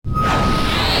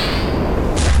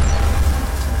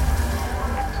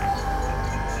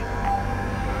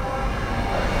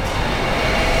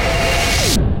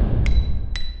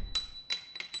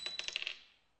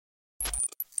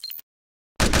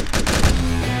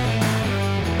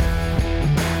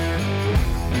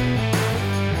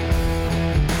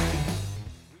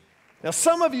Now,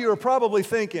 some of you are probably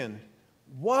thinking,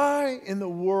 why in the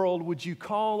world would you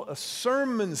call a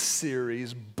sermon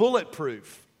series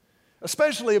bulletproof,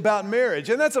 especially about marriage?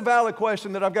 And that's a valid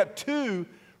question that I've got two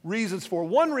reasons for.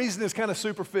 One reason is kind of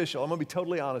superficial. I'm going to be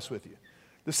totally honest with you.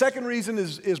 The second reason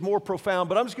is more profound,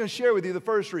 but I'm just going to share with you the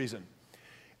first reason.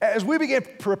 As we began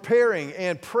preparing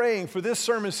and praying for this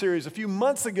sermon series a few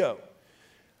months ago,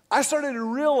 I started to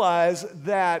realize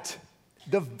that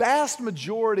the vast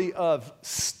majority of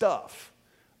stuff,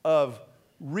 of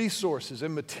resources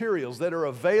and materials that are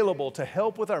available to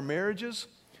help with our marriages,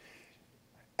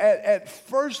 at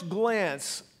first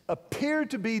glance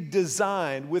appeared to be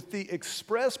designed with the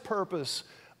express purpose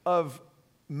of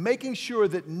making sure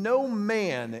that no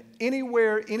man,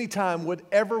 anywhere, anytime, would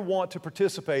ever want to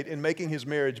participate in making his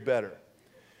marriage better.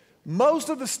 Most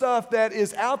of the stuff that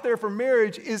is out there for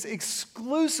marriage is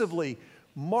exclusively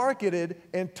marketed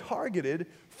and targeted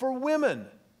for women.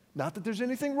 Not that there's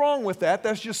anything wrong with that.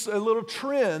 That's just a little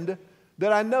trend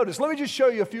that I noticed. Let me just show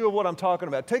you a few of what I'm talking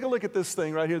about. Take a look at this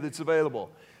thing right here that's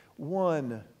available.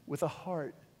 One with a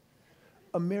heart,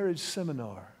 a marriage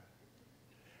seminar.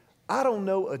 I don't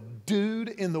know a dude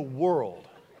in the world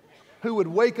who would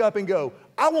wake up and go,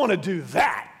 I want to do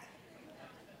that.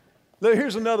 Look,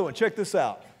 here's another one. Check this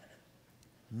out.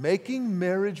 Making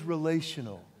marriage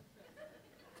relational.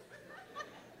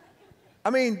 I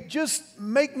mean, just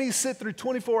make me sit through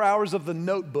 24 hours of The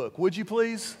Notebook, would you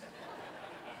please?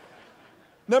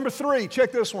 Number 3,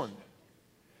 check this one.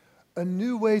 A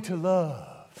new way to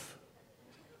love.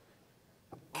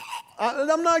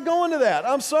 I'm not going to that.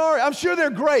 I'm sorry. I'm sure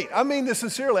they're great. I mean this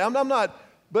sincerely. I'm not,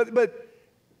 but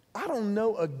I don't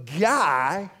know a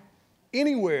guy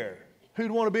anywhere who'd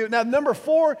want to be. Now, number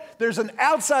 4, there's an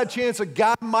outside chance a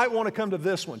guy might want to come to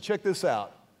this one. Check this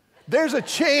out. There's a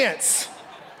chance.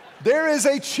 There is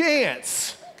a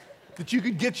chance that you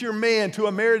could get your man to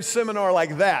a marriage seminar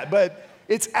like that, but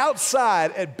it's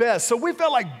outside at best. So we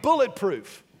felt like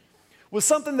bulletproof was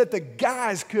something that the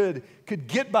guys could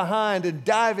get behind and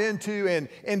dive into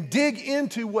and dig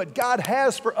into what God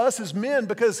has for us as men,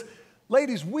 because,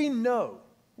 ladies, we know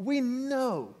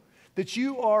that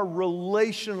you are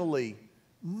relationally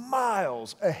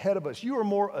miles ahead of us. You are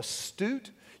more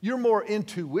astute. You're more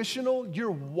intuitional, you're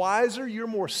wiser, you're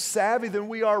more savvy than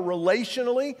we are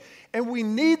relationally, and we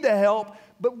need the help,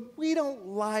 but we don't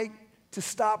like to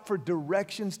stop for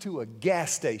directions to a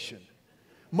gas station,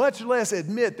 much less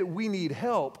admit that we need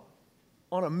help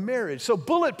on a marriage. So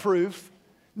bulletproof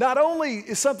not only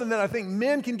is something that I think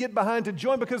men can get behind to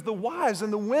join, because the wives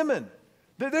and the women,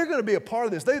 they're going to be a part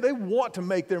of this. They want to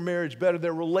make their marriage better,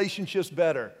 their relationships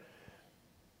better.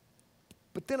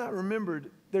 But then I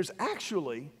remembered there's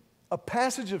actually a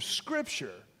passage of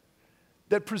Scripture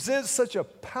that presents such a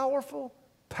powerful,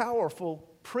 powerful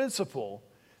principle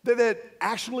that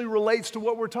actually relates to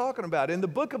what we're talking about. In the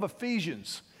book of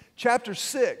Ephesians, chapter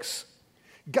 6,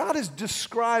 God is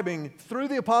describing through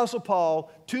the Apostle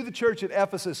Paul to the church at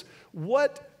Ephesus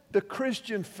what the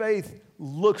Christian faith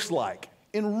looks like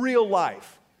in real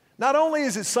life. Not only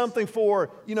is it something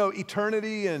for,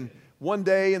 eternity and one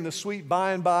day in the sweet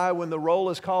by and by when the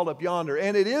roll is called up yonder.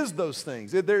 And it is those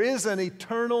things. There is an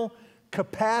eternal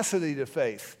capacity to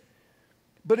faith.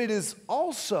 But it is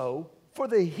also for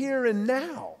the here and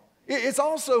now. It's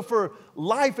also for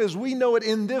life as we know it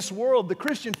in this world. The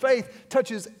Christian faith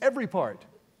touches every part.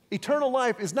 Eternal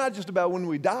life is not just about when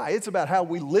we die. It's about how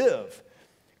we live.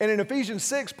 And in Ephesians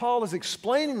 6, Paul is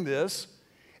explaining this.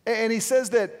 And he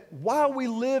says that while we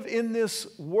live in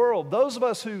this world, those of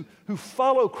us who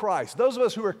follow Christ, those of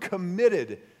us who are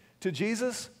committed to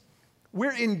Jesus,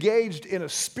 we're engaged in a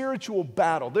spiritual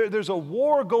battle. There's a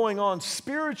war going on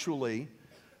spiritually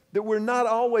that we're not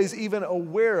always even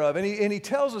aware of. And he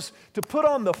tells us to put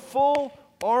on the full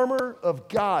armor of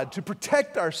God to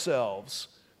protect ourselves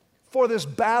for this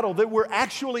battle that we're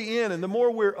actually in. And the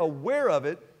more we're aware of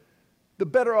it, the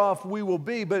better off we will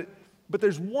be. But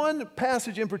there's one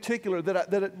passage in particular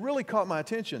that it really caught my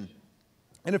attention.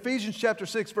 In Ephesians chapter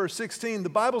 6, verse 16, the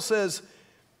Bible says,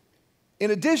 in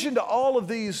addition to all of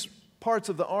these parts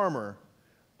of the armor,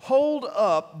 hold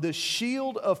up the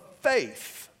shield of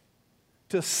faith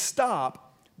to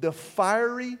stop the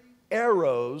fiery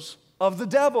arrows of the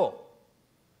devil.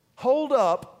 Hold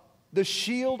up the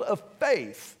shield of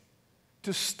faith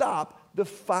to stop the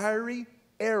fiery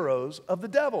arrows of the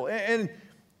devil. And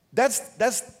that's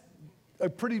a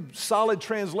pretty solid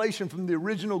translation from the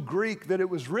original Greek that it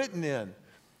was written in.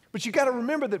 But you got to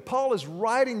remember that Paul is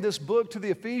writing this book to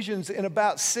the Ephesians in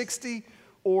about 60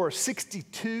 or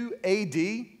 62 AD.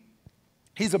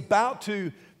 He's about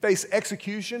to face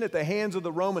execution at the hands of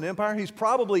the Roman Empire. He's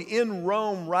probably in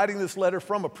Rome writing this letter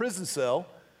from a prison cell.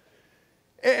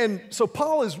 And so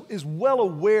Paul is well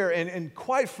aware and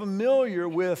quite familiar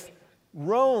with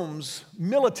Rome's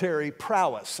military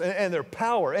prowess and their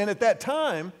power. And at that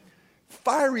time,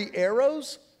 fiery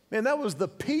arrows, man, that was the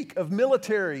peak of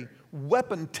military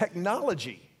weapon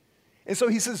technology. And so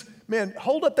he says, man,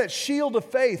 hold up that shield of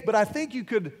faith, but I think you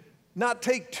could not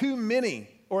take too many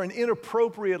or an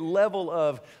inappropriate level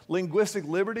of linguistic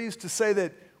liberties to say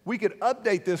that we could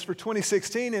update this for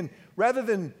 2016, and rather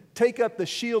than take up the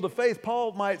shield of faith,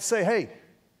 Paul might say, hey,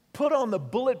 put on the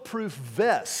bulletproof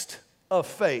vest of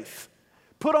faith.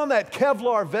 Put on that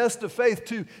Kevlar vest of faith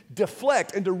to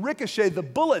deflect and to ricochet the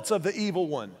bullets of the evil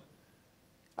one.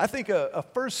 I think a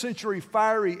first century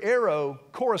fiery arrow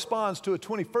corresponds to a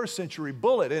 21st century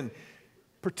bullet, and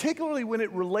particularly when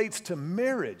it relates to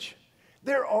marriage,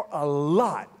 there are a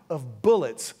lot of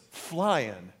bullets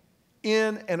flying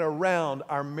in and around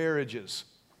our marriages.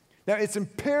 Now, it's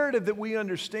imperative that we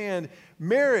understand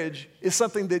marriage is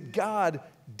something that God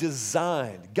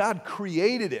designed. God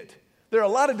created it. There are a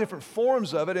lot of different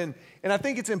forms of it, and I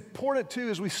think it's important, too,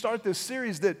 as we start this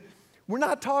series, that we're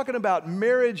not talking about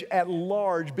marriage at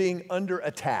large being under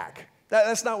attack.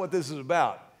 That's not what this is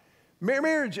about.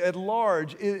 Marriage at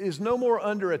large is no more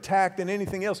under attack than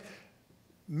anything else.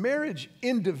 Marriage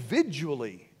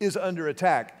individually is under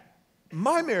attack.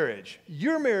 My marriage,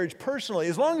 your marriage personally,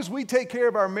 as long as we take care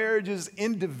of our marriages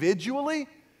individually,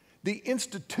 the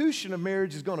institution of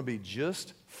marriage is going to be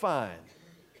just fine.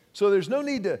 So there's no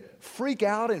need to freak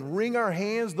out and wring our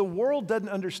hands. The world doesn't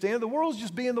understand. The world's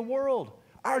just being the world.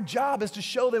 Our job is to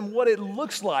show them what it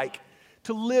looks like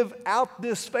to live out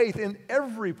this faith in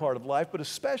every part of life, but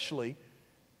especially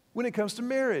when it comes to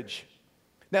marriage.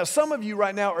 Now, some of you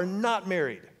right now are not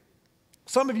married.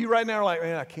 Some of you right now are like,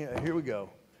 man, I can't, here we go.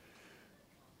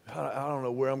 I don't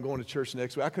know where I'm going to church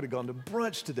next week. I could have gone to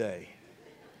brunch today.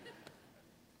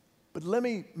 But let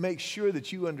me make sure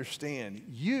that you understand,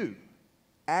 you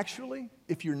actually,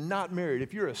 if you're not married,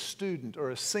 if you're a student or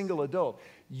a single adult,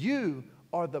 you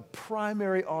are the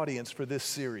primary audience for this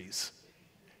series.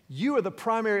 You are the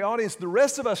primary audience. The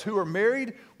rest of us who are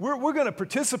married, we're going to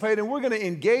participate and we're going to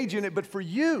engage in it. But for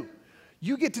you,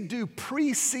 you get to do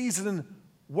pre-season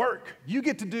work. You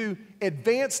get to do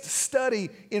advanced study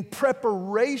in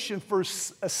preparation for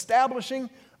establishing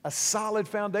a solid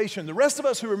foundation. The rest of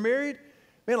us who are married,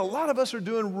 man, a lot of us are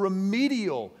doing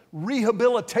remedial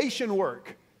rehabilitation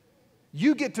work.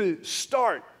 You get to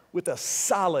start with a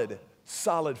solid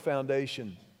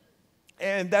foundation.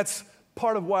 And that's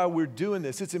part of why we're doing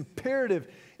this. It's imperative,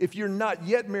 if you're not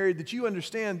yet married, that you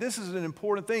understand this is an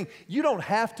important thing. You don't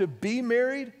have to be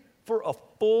married for a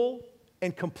full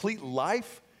and complete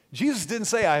life. Jesus didn't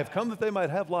say, I have come that they might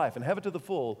have life and have it to the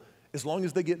full as long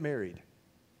as they get married.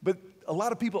 But a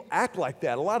lot of people act like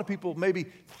that. A lot of people maybe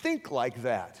think like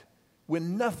that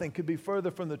when nothing could be further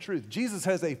from the truth. Jesus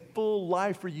has a full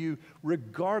life for you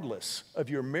regardless of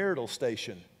your marital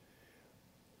station.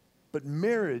 But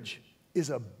marriage is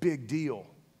a big deal,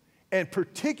 and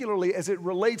particularly as it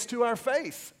relates to our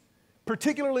faith,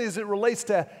 particularly as it relates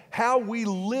to how we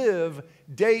live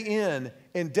day in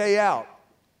and day out.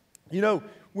 You know,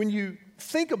 when you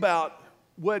think about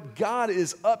what God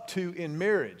is up to in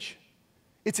marriage,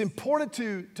 it's important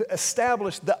to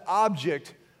establish the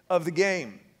object of the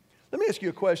game. Let me ask you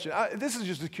a question. This is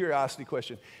just a curiosity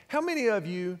question. How many of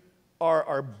you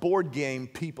are board game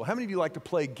people? How many of you like to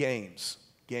play games?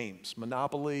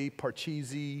 Monopoly,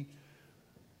 Parcheesi,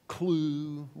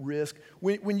 Clue, Risk.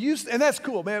 And that's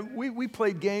cool, man. We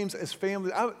played games as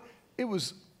family. It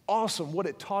was awesome what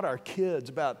it taught our kids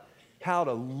about how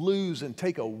to lose and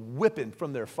take a whipping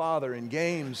from their father in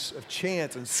games of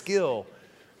chance and skill.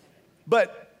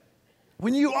 But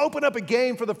when you open up a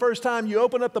game for the first time, you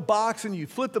open up the box and you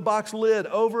flip the box lid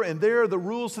over, and there are the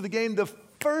rules to the game. The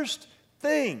first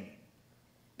thing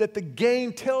that the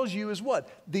game tells you is what?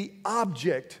 The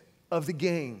object of the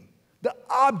game. The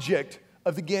object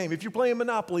of the game. If you're playing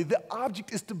Monopoly, the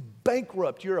object is to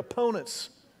bankrupt your opponents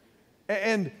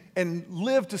and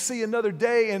live to see another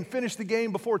day and finish the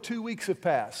game before 2 weeks have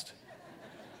passed.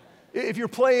 If you're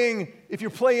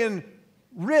playing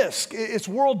Risk, it's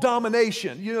world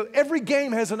domination. You know, every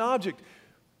game has an object.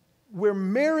 Where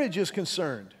marriage is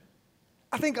concerned,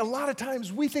 I think a lot of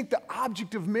times we think the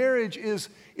object of marriage is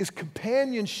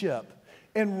companionship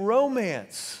and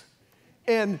romance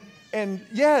and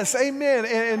yes, amen,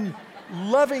 and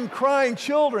loving, crying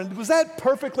children. Was that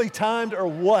perfectly timed or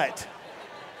what?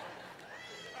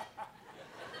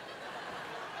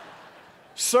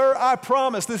 Sir, I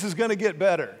promise this is going to get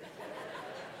better.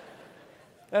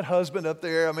 That husband up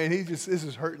there, I mean, this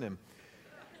is hurting him.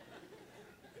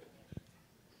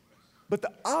 But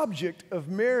the object of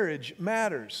marriage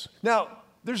matters. Now,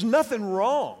 There's nothing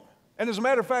wrong. And as a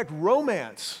matter of fact,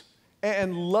 romance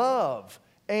and love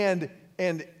and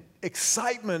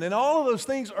excitement and all of those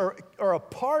things are a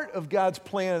part of God's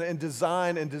plan and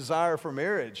design and desire for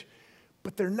marriage,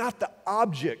 but they're not the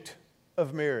object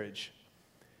of marriage.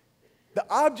 The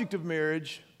object of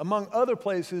marriage, among other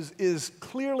places, is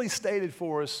clearly stated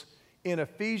for us in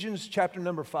Ephesians chapter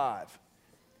number 5.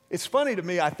 It's funny to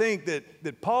me, I think,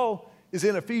 that Paul is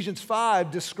in Ephesians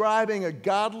 5 describing a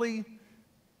godly,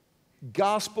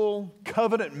 gospel,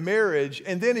 covenant marriage,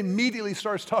 and then immediately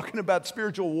starts talking about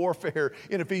spiritual warfare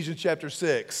in Ephesians chapter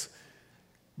 6.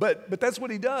 But that's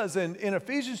what he does. And in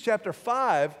Ephesians chapter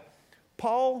 5,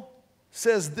 Paul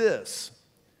says this.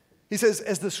 He says,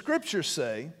 as the scriptures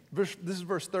say, this is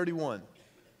verse 31,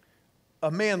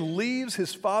 a man leaves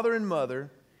his father and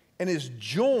mother and is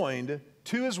joined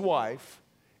to his wife,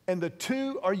 and the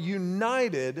two are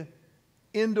united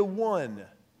into one.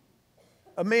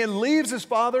 A man leaves his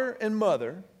father and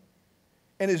mother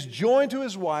and is joined to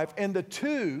his wife, and the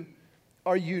two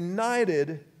are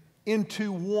united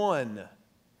into one.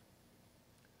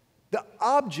 The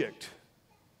object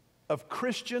of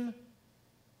Christian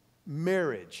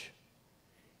marriage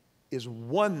is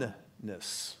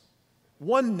oneness.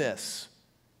 Oneness.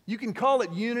 You can call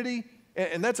it unity,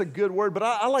 and that's a good word, but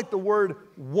I like the word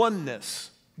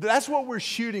oneness. That's what we're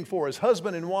shooting for as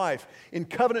husband and wife in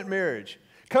covenant marriage.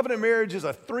 Covenant marriage is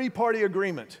a three-party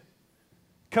agreement.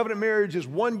 Covenant marriage is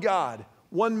one God,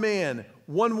 one man,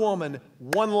 one woman,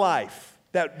 one life.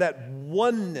 That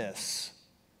oneness.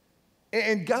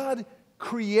 And God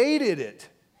created it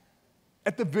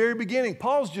at the very beginning.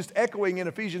 Paul's just echoing in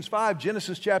Ephesians 5,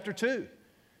 Genesis chapter 2.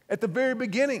 At the very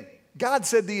beginning, God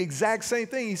said the exact same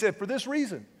thing. He said, for this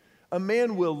reason, a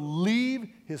man will leave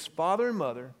his father and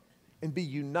mother and be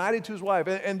united to his wife.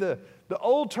 And the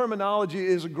old terminology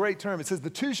is a great term. It says, the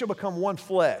two shall become one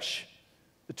flesh.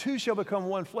 The two shall become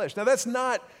one flesh. Now, that's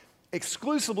not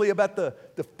exclusively about the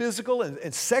physical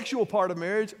and sexual part of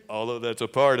marriage, although that's a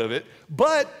part of it,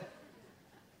 but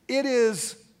it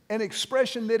is an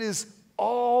expression that is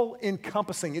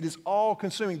all-encompassing. It is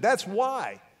all-consuming. That's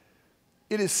why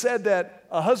it is said that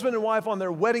a husband and wife on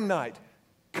their wedding night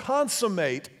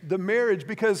consummate the marriage,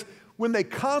 because when they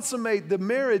consummate the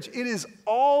marriage, it is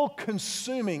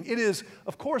all-consuming. It is,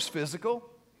 of course, physical.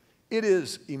 It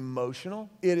is emotional.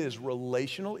 It is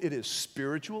relational. It is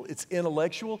spiritual. It's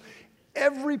intellectual.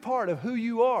 Every part of who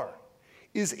you are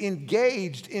is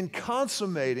engaged in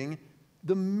consummating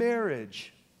the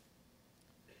marriage.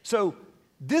 So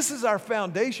this is our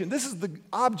foundation. This is the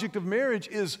object of marriage,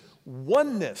 is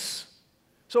oneness.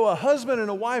 So a husband and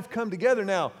a wife come together.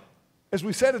 Now, as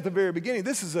we said at the very beginning,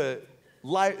 this is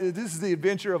the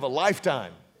adventure of a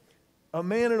lifetime. A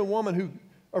man and a woman who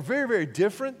are very, very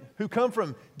different, who come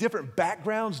from different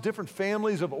backgrounds, different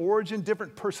families of origin,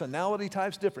 different personality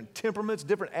types, different temperaments,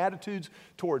 different attitudes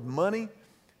toward money.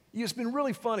 It's been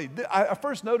really funny. I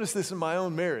first noticed this in my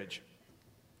own marriage.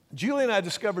 Julie and I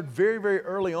discovered very, very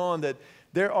early on that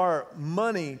there are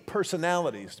money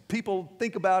personalities. People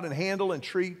think about and handle and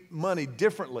treat money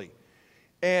differently.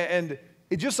 And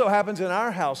it just so happens in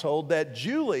our household that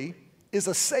Julie is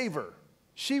a saver.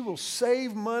 She will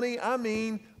save money. I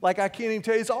mean, like I can't even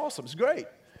tell you, it's awesome. It's great.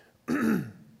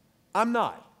 I'm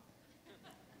not.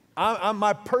 I'm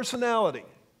my personality,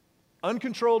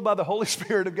 uncontrolled by the Holy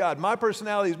Spirit of God. My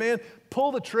personality is, man,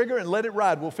 pull the trigger and let it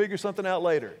ride. We'll figure something out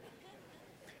later.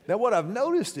 Now, what I've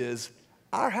noticed is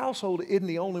our household isn't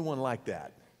the only one like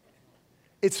that.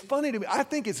 It's funny to me. I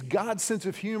think it's God's sense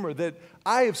of humor that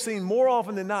I have seen more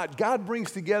often than not. God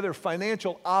brings together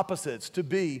financial opposites to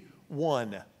be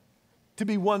one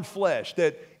flesh.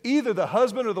 That either the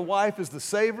husband or the wife is the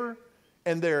saver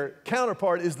and their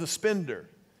counterpart is the spender.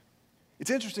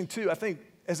 It's interesting, too. I think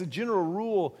as a general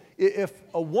rule, if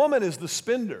a woman is the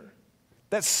spender,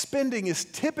 that spending is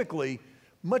typically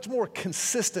much more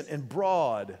consistent and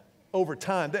broad over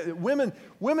time. Women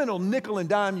will nickel and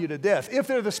dime you to death if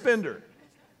they're the spender.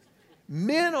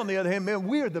 Men, on the other hand, man,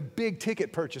 we are the big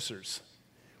ticket purchasers.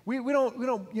 We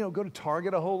don't go to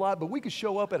Target a whole lot, but we could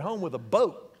show up at home with a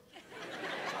boat.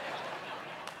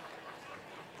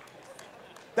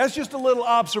 That's just a little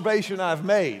observation I've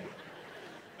made.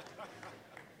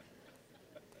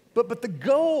 But the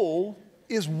goal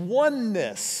is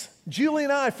oneness. Julie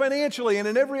and I, financially and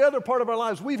in every other part of our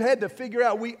lives, we've had to figure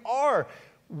out, we are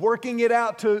working it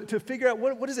out to figure out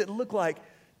what does it look like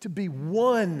to be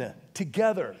one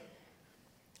together.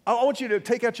 I want you to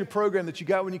take out your program that you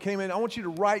got when you came in. I want you to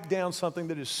write down something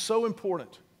that is so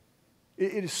important.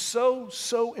 It is so,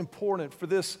 so important for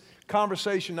this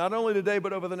conversation, not only today,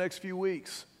 but over the next few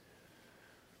weeks.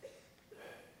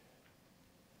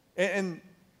 And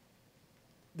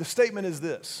The statement is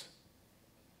this: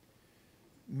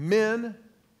 men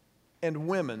and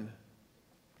women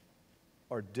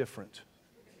are different.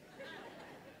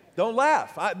 Don't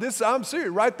laugh. I'm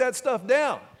serious. Write that stuff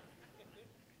down.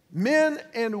 Men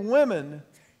and women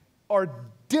are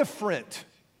different.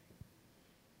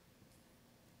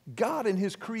 God, in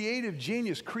His creative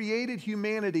genius, created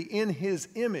humanity in His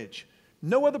image.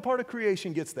 No other part of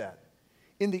creation gets that.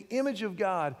 In the image of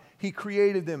God, He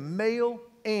created them male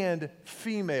and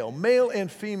female. Male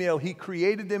and female, He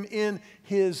created them in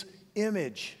His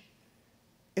image.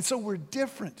 And so we're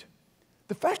different.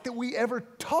 The fact that we ever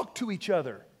talk to each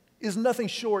other is nothing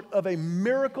short of a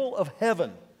miracle of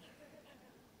heaven.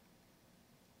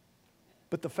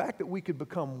 But the fact that we could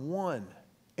become one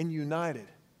and united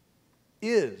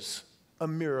is a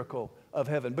miracle of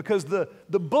heaven, because the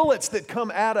bullets that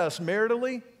come at us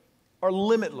maritally are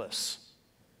limitless.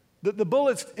 The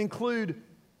bullets include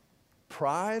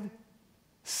pride,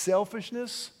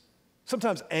 selfishness,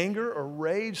 sometimes anger or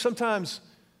rage, sometimes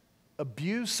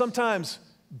abuse, sometimes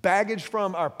baggage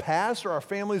from our past or our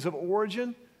families of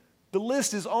origin. The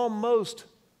list is almost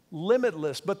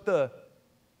limitless, but the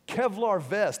Kevlar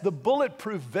vest, the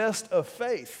bulletproof vest of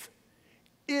faith,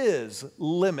 is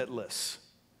limitless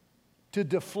to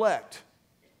deflect,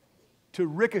 to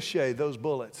ricochet those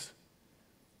bullets.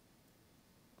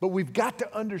 But we've got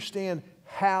to understand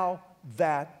how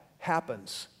that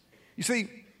happens. You see,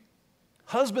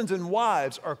 husbands and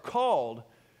wives are called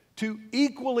to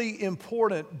equally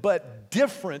important but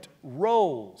different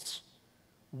roles.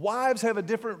 Wives have a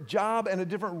different job and a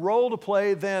different role to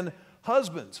play than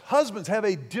husbands. Husbands have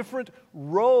a different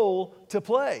role to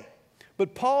play.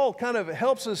 But Paul kind of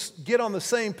helps us get on the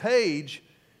same page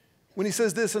when he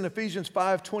says this in Ephesians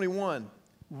 5:21.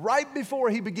 Right before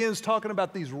he begins talking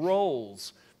about these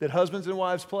roles that husbands and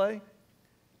wives play,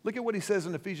 look at what he says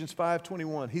in Ephesians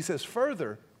 5:21. He says,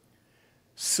 further,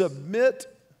 submit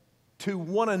to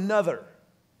one another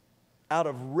out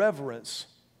of reverence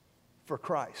for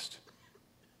Christ.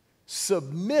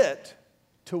 Submit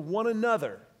to one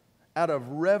another out of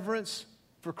reverence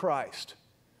for Christ.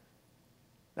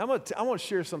 Now, I want to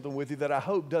share something with you that I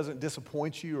hope doesn't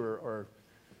disappoint you or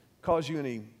cause you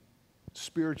any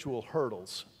spiritual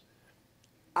hurdles.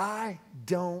 I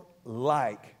don't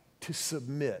like to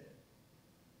submit.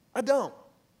 I don't.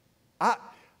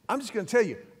 I'm just going to tell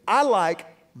you, I like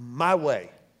my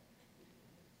way.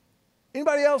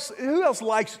 Anybody else? Who else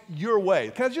likes your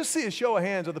way? Can I just see a show of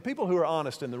hands of the people who are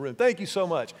honest in the room? Thank you so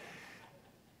much.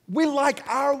 We like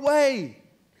our way.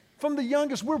 From the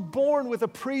youngest, we're born with a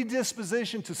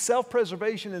predisposition to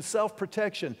self-preservation and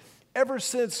self-protection. Ever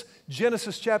since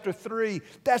Genesis chapter 3,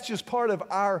 that's just part of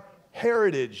our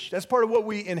heritage. That's part of what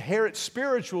we inherit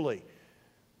spiritually.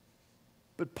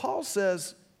 But Paul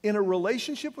says, in a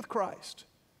relationship with Christ,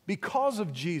 because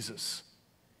of Jesus,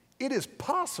 it is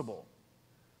possible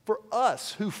for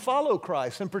us who follow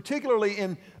Christ, and particularly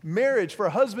in marriage for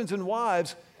husbands and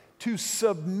wives, to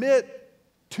submit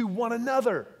to one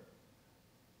another.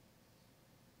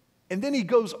 And then he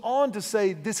goes on to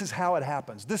say, this is how it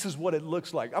happens. This is what it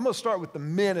looks like. I'm going to start with the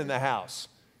men in the house.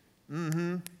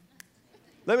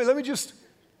 Let me just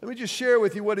share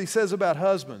with you what he says about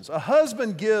husbands. A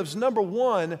husband gives, number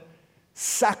one,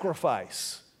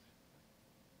 sacrifice.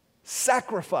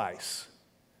 Sacrifice.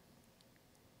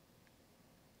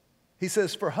 He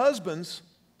says, for husbands,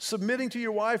 submitting to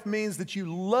your wife means that you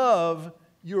love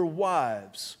your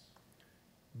wives,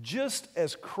 just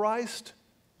as Christ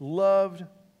loved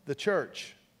the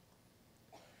church.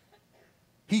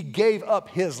 He gave up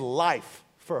his life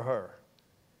for her.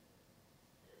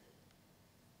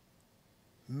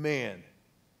 Man.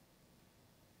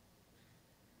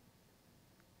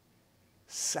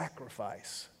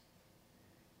 Sacrifice.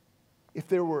 If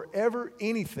there were ever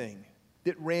anything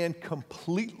that ran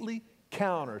completely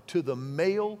counter to the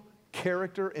male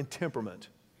character and temperament,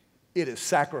 it is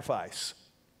sacrifice.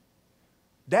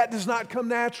 That does not come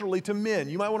naturally to men.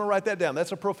 You might want to write that down.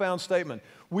 That's a profound statement.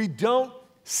 We don't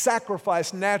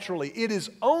sacrifice naturally. It is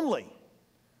only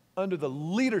under the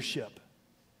leadership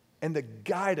and the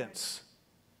guidance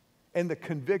and the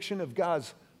conviction of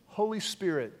God's Holy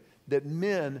Spirit that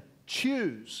men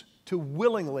choose to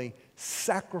willingly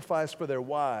sacrifice for their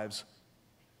wives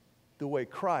the way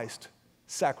Christ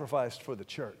sacrificed for the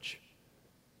church.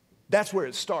 That's where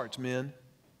it starts, men.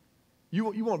 You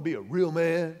want to be a real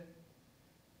man?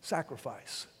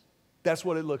 Sacrifice. That's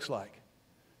what it looks like.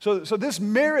 So this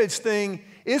marriage thing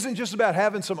isn't just about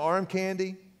having some arm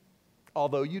candy,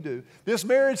 although you do. This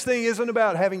marriage thing isn't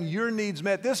about having your needs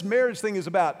met. This marriage thing is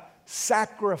about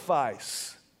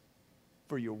sacrifice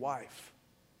for your wife.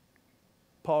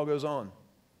 Paul goes on.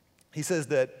 He says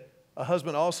that a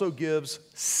husband also gives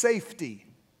safety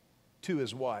to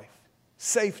his wife.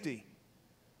 Safety.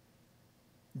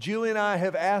 Julie and I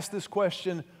have asked this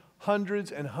question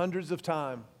hundreds and hundreds of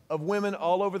times of women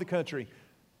all over the country.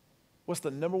 What's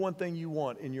the number one thing you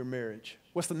want in your marriage?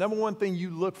 What's the number one thing you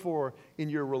look for in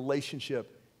your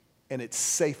relationship? And it's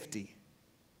safety.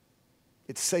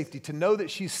 It's safety. To know that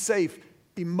she's safe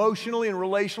emotionally and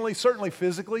relationally, certainly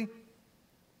physically,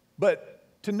 but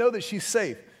to know that she's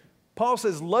safe. Paul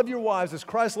says, love your wives as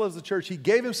Christ loves the church. He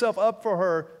gave himself up for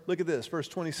her. Look at this, verse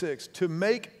 26. To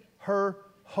make her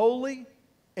holy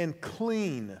and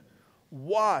clean,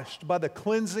 washed by the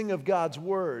cleansing of God's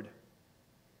word.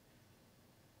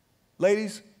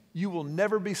 Ladies, you will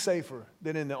never be safer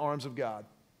than in the arms of God.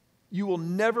 You will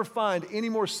never find any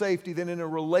more safety than in a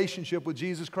relationship with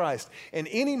Jesus Christ. And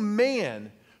any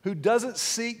man who doesn't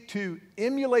seek to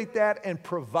emulate that and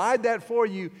provide that for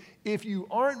you, if you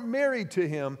aren't married to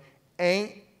him,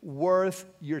 ain't worth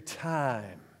your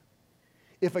time.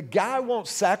 If a guy won't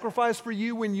sacrifice for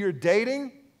you when you're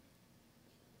dating,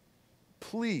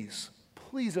 please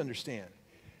understand,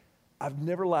 I've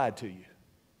never lied to you.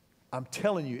 I'm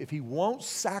telling you, if he won't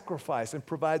sacrifice and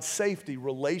provide safety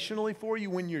relationally for you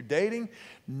when you're dating,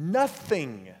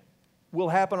 nothing will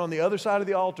happen on the other side of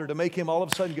the altar to make him all of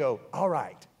a sudden go, all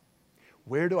right,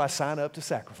 where do I sign up to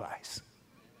sacrifice?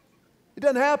 It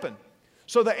doesn't happen.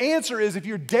 So the answer is, if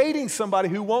you're dating somebody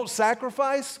who won't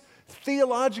sacrifice,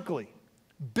 theologically,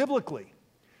 biblically,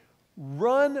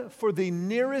 run for the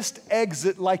nearest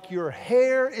exit like your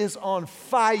hair is on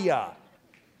fire.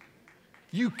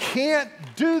 You can't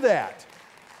do that.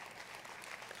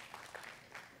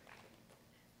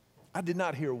 I did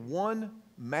not hear one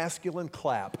masculine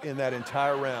clap in that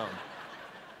entire round.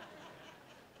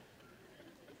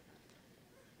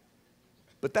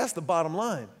 But that's the bottom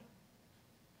line.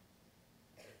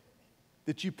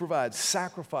 That you provide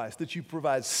sacrifice, that you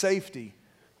provide safety,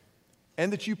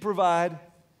 and that you provide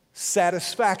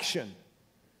satisfaction.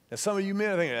 Now, some of you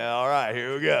men are thinking, all right,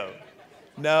 here we go.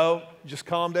 No, just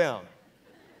calm down.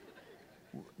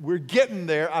 We're getting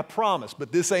there, I promise,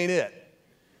 but this ain't it.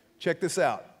 Check this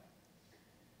out.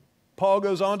 Paul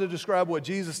goes on to describe what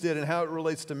Jesus did and how it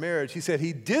relates to marriage. He said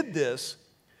he did this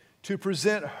to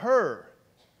present her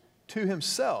to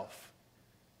himself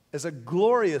as a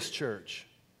glorious church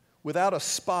without a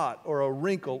spot or a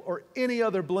wrinkle or any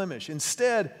other blemish.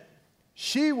 Instead,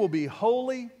 she will be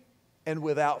holy and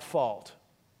without fault.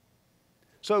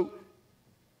 So,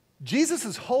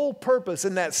 Jesus' whole purpose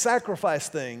in that sacrifice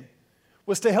thing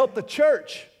was to help the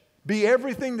church be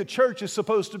everything the church is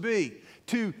supposed to be,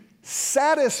 to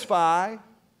satisfy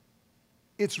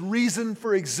its reason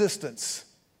for existence.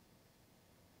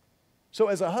 So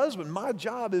as a husband, my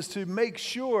job is to make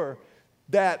sure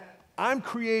that I'm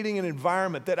creating an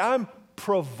environment, that I'm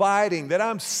providing, that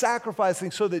I'm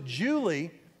sacrificing so that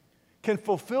Julie can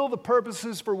fulfill the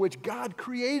purposes for which God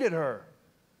created her.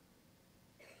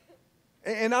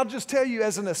 And I'll just tell you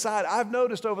as an aside, I've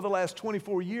noticed over the last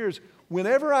 24 years,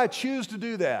 whenever I choose to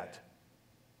do that,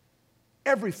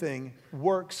 everything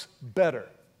works better.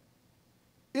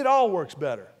 It all works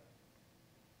better.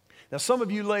 Now, some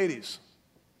of you ladies,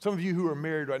 some of you who are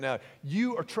married right now,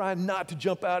 you are trying not to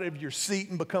jump out of your seat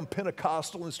and become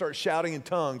Pentecostal and start shouting in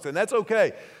tongues, and that's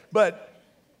okay. But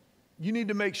you need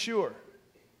to make sure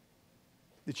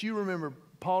that you remember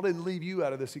Paul didn't leave you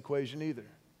out of this equation either.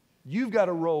 You've got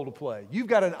a role to play. You've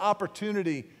got an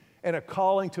opportunity and a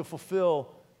calling to fulfill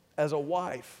as a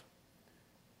wife.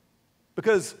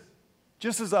 Because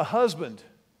just as a husband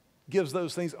gives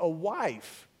those things, a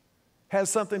wife has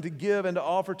something to give and to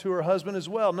offer to her husband as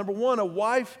well. Number one, a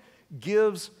wife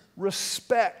gives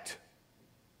respect.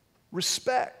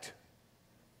 Respect.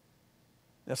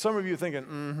 Now, some of you are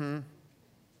thinking,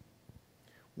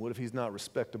 what if he's not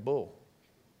respectable?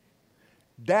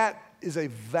 That is a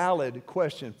valid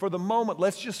question. For the moment,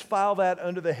 let's just file that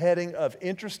under the heading of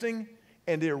interesting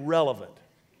and irrelevant.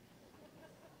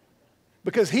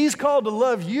 Because he's called to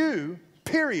love you,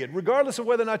 period, regardless of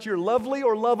whether or not you're lovely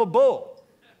or lovable.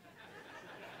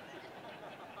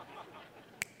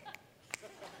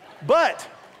 But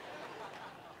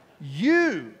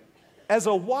you, as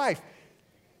a wife,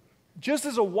 just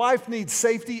as a wife needs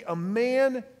safety, a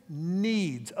man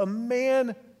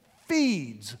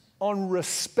feeds on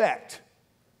respect.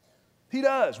 He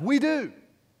does. We do.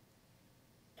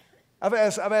 I've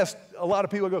asked a lot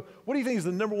of people, I go, what do you think is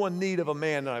the number one need of a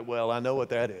man? And I'm like, well, I know what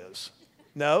that is.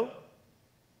 No,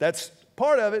 that's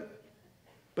part of it.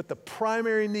 But the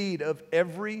primary need of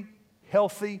every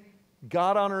healthy,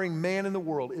 God-honoring man in the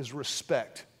world is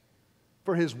respect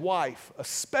for his wife,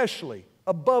 especially,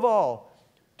 above all,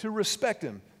 to respect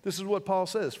him. This is what Paul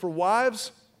says. For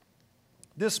wives,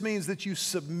 This means that you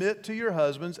submit to your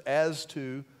husbands as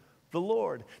to the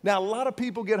Lord. Now, a lot of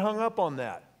people get hung up on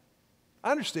that.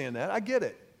 I understand that. I get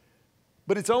it.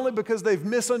 But it's only because they've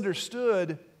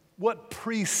misunderstood what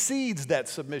precedes that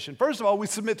submission. First of all, we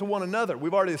submit to one another.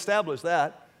 We've already established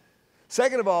that.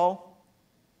 Second of all,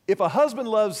 if a husband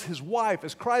loves his wife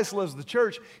as Christ loves the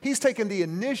church, he's taken the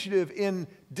initiative in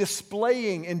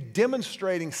displaying and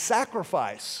demonstrating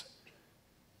sacrifice.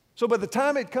 So by the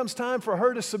time it comes time for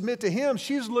her to submit to him,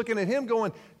 she's looking at him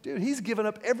going, dude, he's given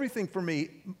up everything for me.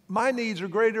 My needs are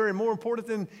greater and more important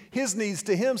than his needs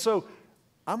to him, so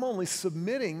I'm only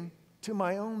submitting to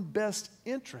my own best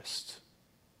interest.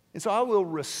 And so I will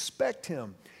respect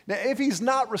him. Now, if he's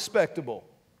not respectable,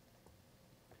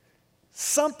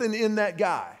 something in that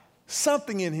guy,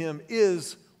 something in him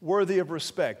is worthy of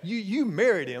respect. You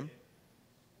married him.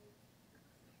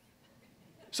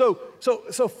 So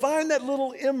find that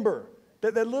little ember,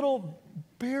 that little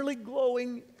barely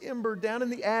glowing ember down in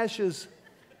the ashes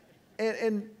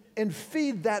and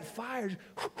feed that fire.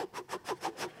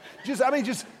 Just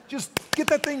get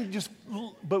that thing,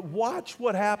 but watch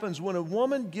what happens when a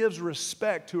woman gives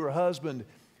respect to her husband,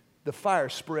 the fire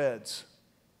spreads.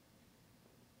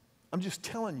 I'm just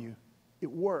telling you,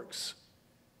 it works.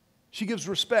 She gives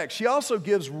respect. She also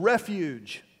gives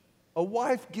refuge. A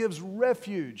wife gives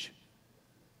refuge.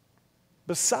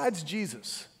 Besides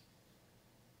Jesus,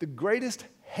 the greatest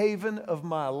haven of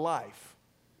my life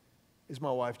is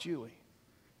my wife, Julie.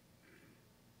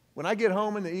 When I get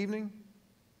home in the evening,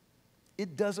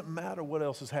 it doesn't matter what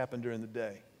else has happened during the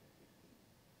day.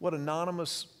 What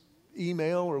anonymous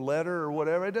email or letter or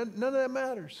whatever, none of that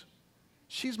matters.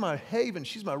 She's my haven.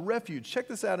 She's my refuge. Check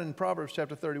this out in Proverbs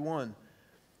chapter 31.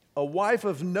 A wife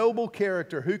of noble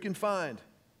character, who can find?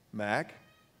 Mac.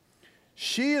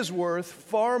 She is worth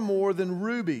far more than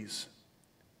rubies.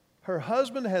 Her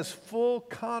husband has full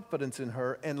confidence in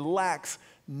her and lacks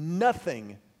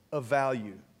nothing of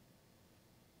value.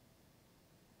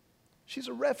 She's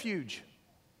a refuge.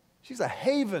 She's a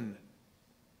haven.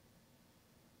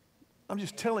 I'm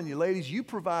just telling you, ladies, you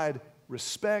provide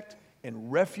respect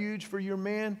and refuge for your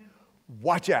man.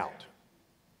 Watch out.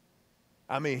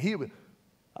 I mean,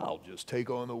 I'll just take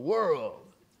on the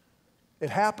world. It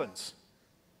happens.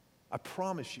 I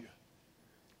promise you.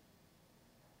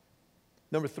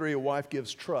 Number 3, a wife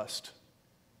gives trust.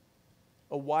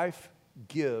 A wife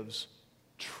gives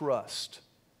trust.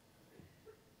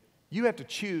 You have to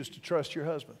choose to trust your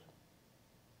husband.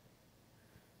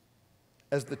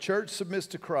 As the church submits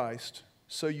to Christ,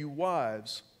 so you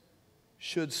wives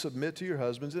should submit to your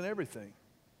husbands in everything.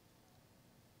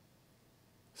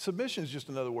 Submission is just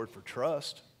another word for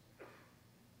trust.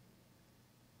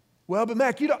 Well, but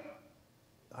Mac, you don't.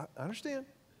 I understand.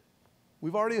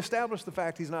 We've already established the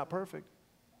fact he's not perfect.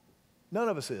 None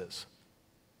of us is.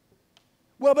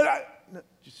 Well, but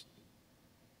just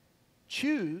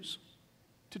choose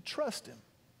to trust him.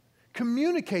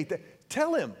 Communicate that.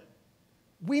 Tell him.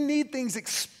 We need things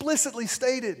explicitly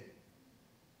stated.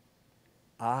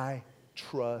 I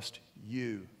trust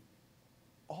you.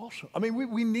 Also,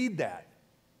 we need that.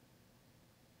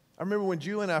 I remember when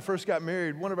Julie and I first got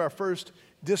married, one of our first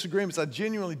disagreements, I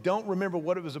genuinely don't remember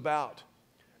what it was about.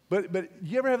 But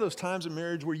you ever have those times in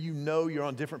marriage where you know you're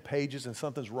on different pages and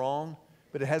something's wrong,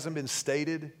 but it hasn't been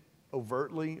stated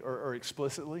overtly or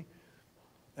explicitly?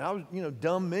 And I was,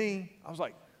 dumb me. I was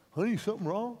like, honey, something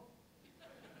wrong?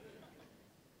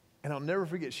 And I'll never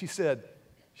forget, she said,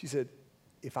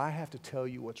 if I have to tell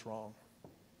you what's wrong,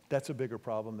 that's a bigger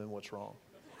problem than what's wrong.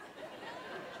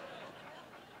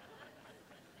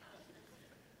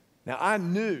 Now, I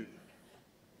knew.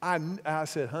 I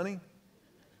said, honey,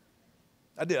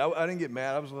 I did. I didn't get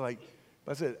mad.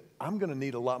 I said, I'm going to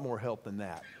need a lot more help than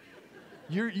that.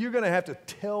 You're going to have to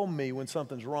tell me when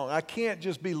something's wrong. I can't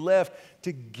just be left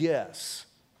to guess.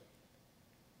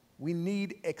 We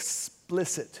need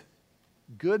explicit,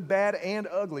 good, bad, and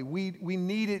ugly. We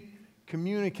need it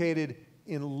communicated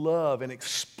in love and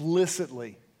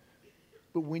explicitly.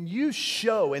 But when you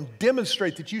show and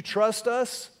demonstrate that you trust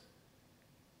us,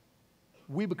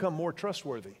 we become more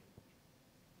trustworthy.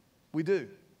 We do.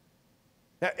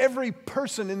 Now, every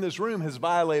person in this room has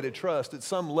violated trust at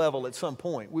some level, at some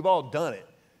point. We've all done it.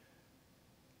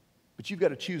 But you've got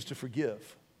to choose to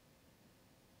forgive.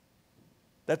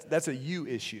 That's a you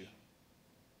issue.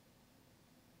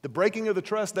 The breaking of the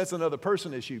trust, that's another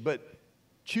person issue. But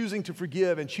choosing to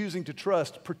forgive and choosing to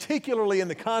trust, particularly in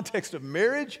the context of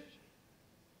marriage,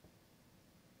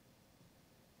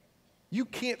 you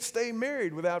can't stay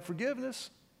married without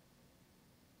forgiveness.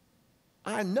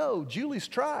 I know, Julie's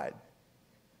tried.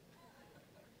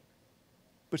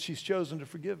 But she's chosen to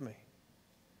forgive me.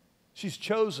 She's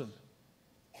chosen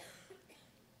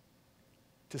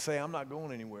to say, I'm not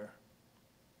going anywhere.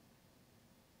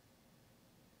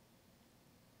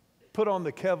 Put on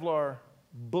the Kevlar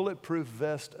bulletproof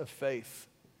vest of faith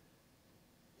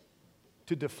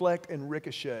to deflect and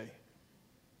ricochet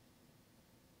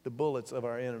the bullets of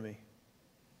our enemy.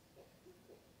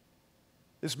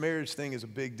 This marriage thing is a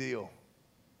big deal.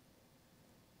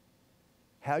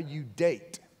 How you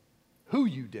date, who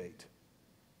you date.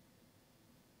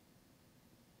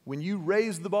 When you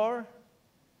raise the bar,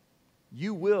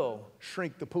 you will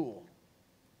shrink the pool.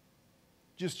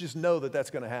 Just know that that's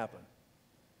going to happen.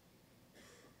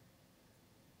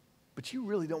 But you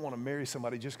really don't want to marry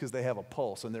somebody just because they have a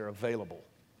pulse and they're available.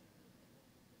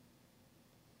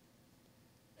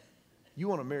 You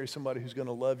want to marry somebody who's going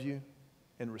to love you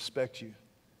and respect you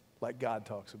like God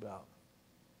talks about.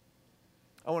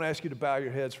 I want to ask you to bow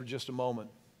your heads for just a moment.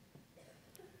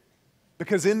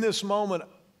 Because in this moment,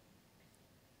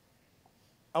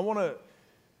 I want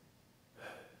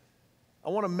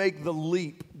to make the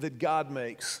leap that God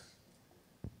makes.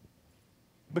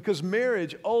 Because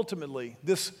marriage, ultimately,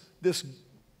 this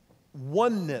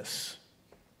oneness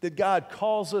that God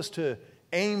calls us to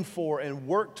aim for and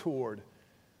work toward,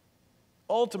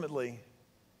 ultimately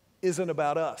isn't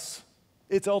about us.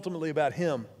 It's ultimately about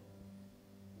Him.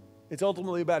 It's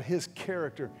ultimately about His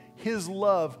character, His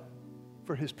love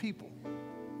for His people.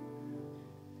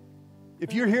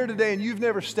 If you're here today and you've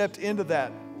never stepped into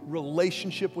that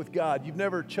relationship with God, you've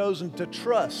never chosen to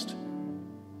trust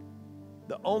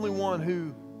the only one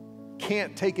who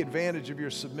can't take advantage of your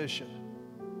submission,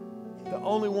 the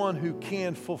only one who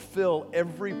can fulfill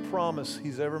every promise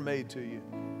He's ever made to you,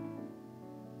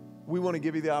 we want to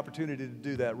give you the opportunity to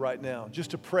do that right now.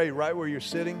 Just to pray right where you're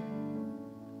sitting,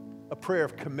 a prayer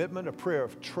of commitment, a prayer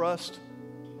of trust,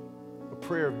 a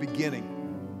prayer of beginning.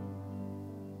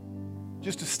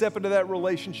 Just to step into that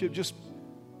relationship, just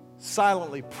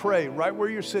silently pray right where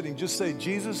you're sitting. Just say,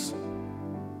 Jesus,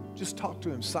 just talk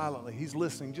to Him silently. He's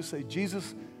listening. Just say,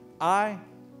 Jesus, I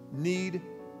need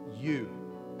you.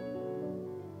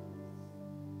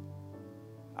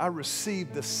 I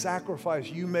received the sacrifice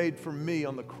you made for me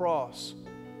on the cross.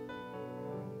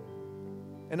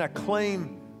 And I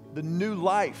claim the new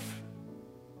life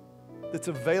that's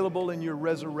available in your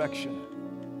resurrection.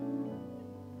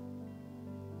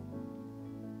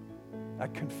 I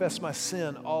confess my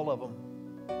sin, all of them,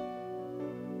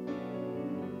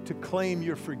 to claim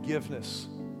your forgiveness,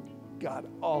 God,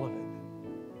 all of it,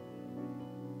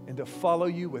 and to follow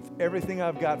you with everything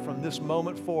I've got from this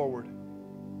moment forward,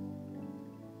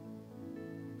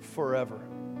 forever.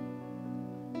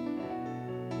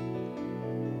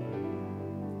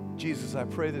 Jesus, I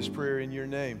pray this prayer in your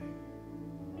name.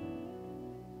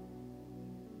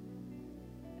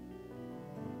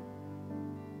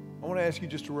 I want to ask you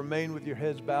just to remain with your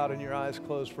heads bowed and your eyes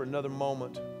closed for another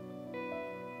moment.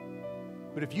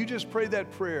 But if you just prayed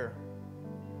that prayer,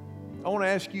 I want to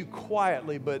ask you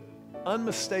quietly but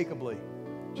unmistakably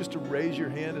just to raise your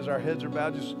hand as our heads are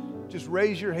bowed. Just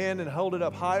raise your hand and hold it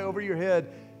up high over your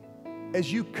head as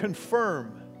you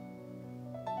confirm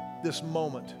this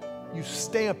moment. You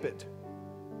stamp it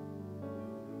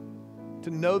to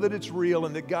know that it's real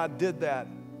and that God did that.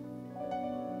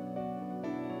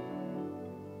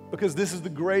 Because this is the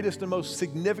greatest and most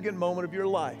significant moment of your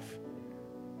life.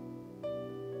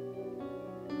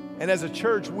 And as a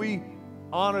church, we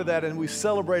honor that and we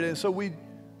celebrate it. And so we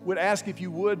would ask if you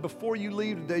would, before you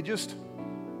leave today, just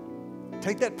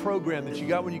take that program that you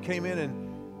got when you came in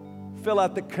and fill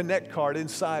out the Connect card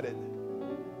inside it.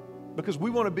 Because we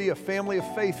want to be a family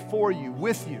of faith for you,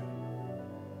 with you.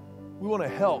 We want to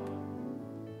help.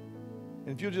 And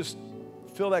if you'll just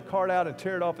fill that card out and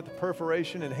tear it off at the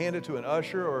perforation and hand it to an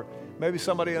usher or maybe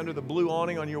somebody under the blue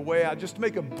awning on your way out, just to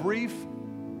make a brief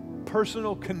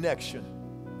personal connection.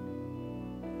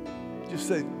 Just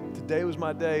say, today was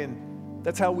my day, and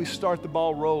that's how we start the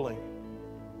ball rolling.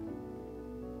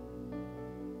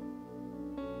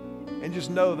 And just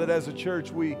know that as a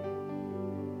church, we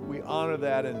honor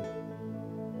that and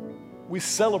we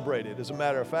celebrate it, as a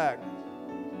matter of fact.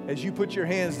 As you put your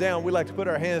hands down, we like to put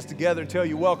our hands together and tell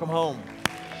you, welcome home.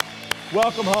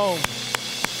 Welcome home.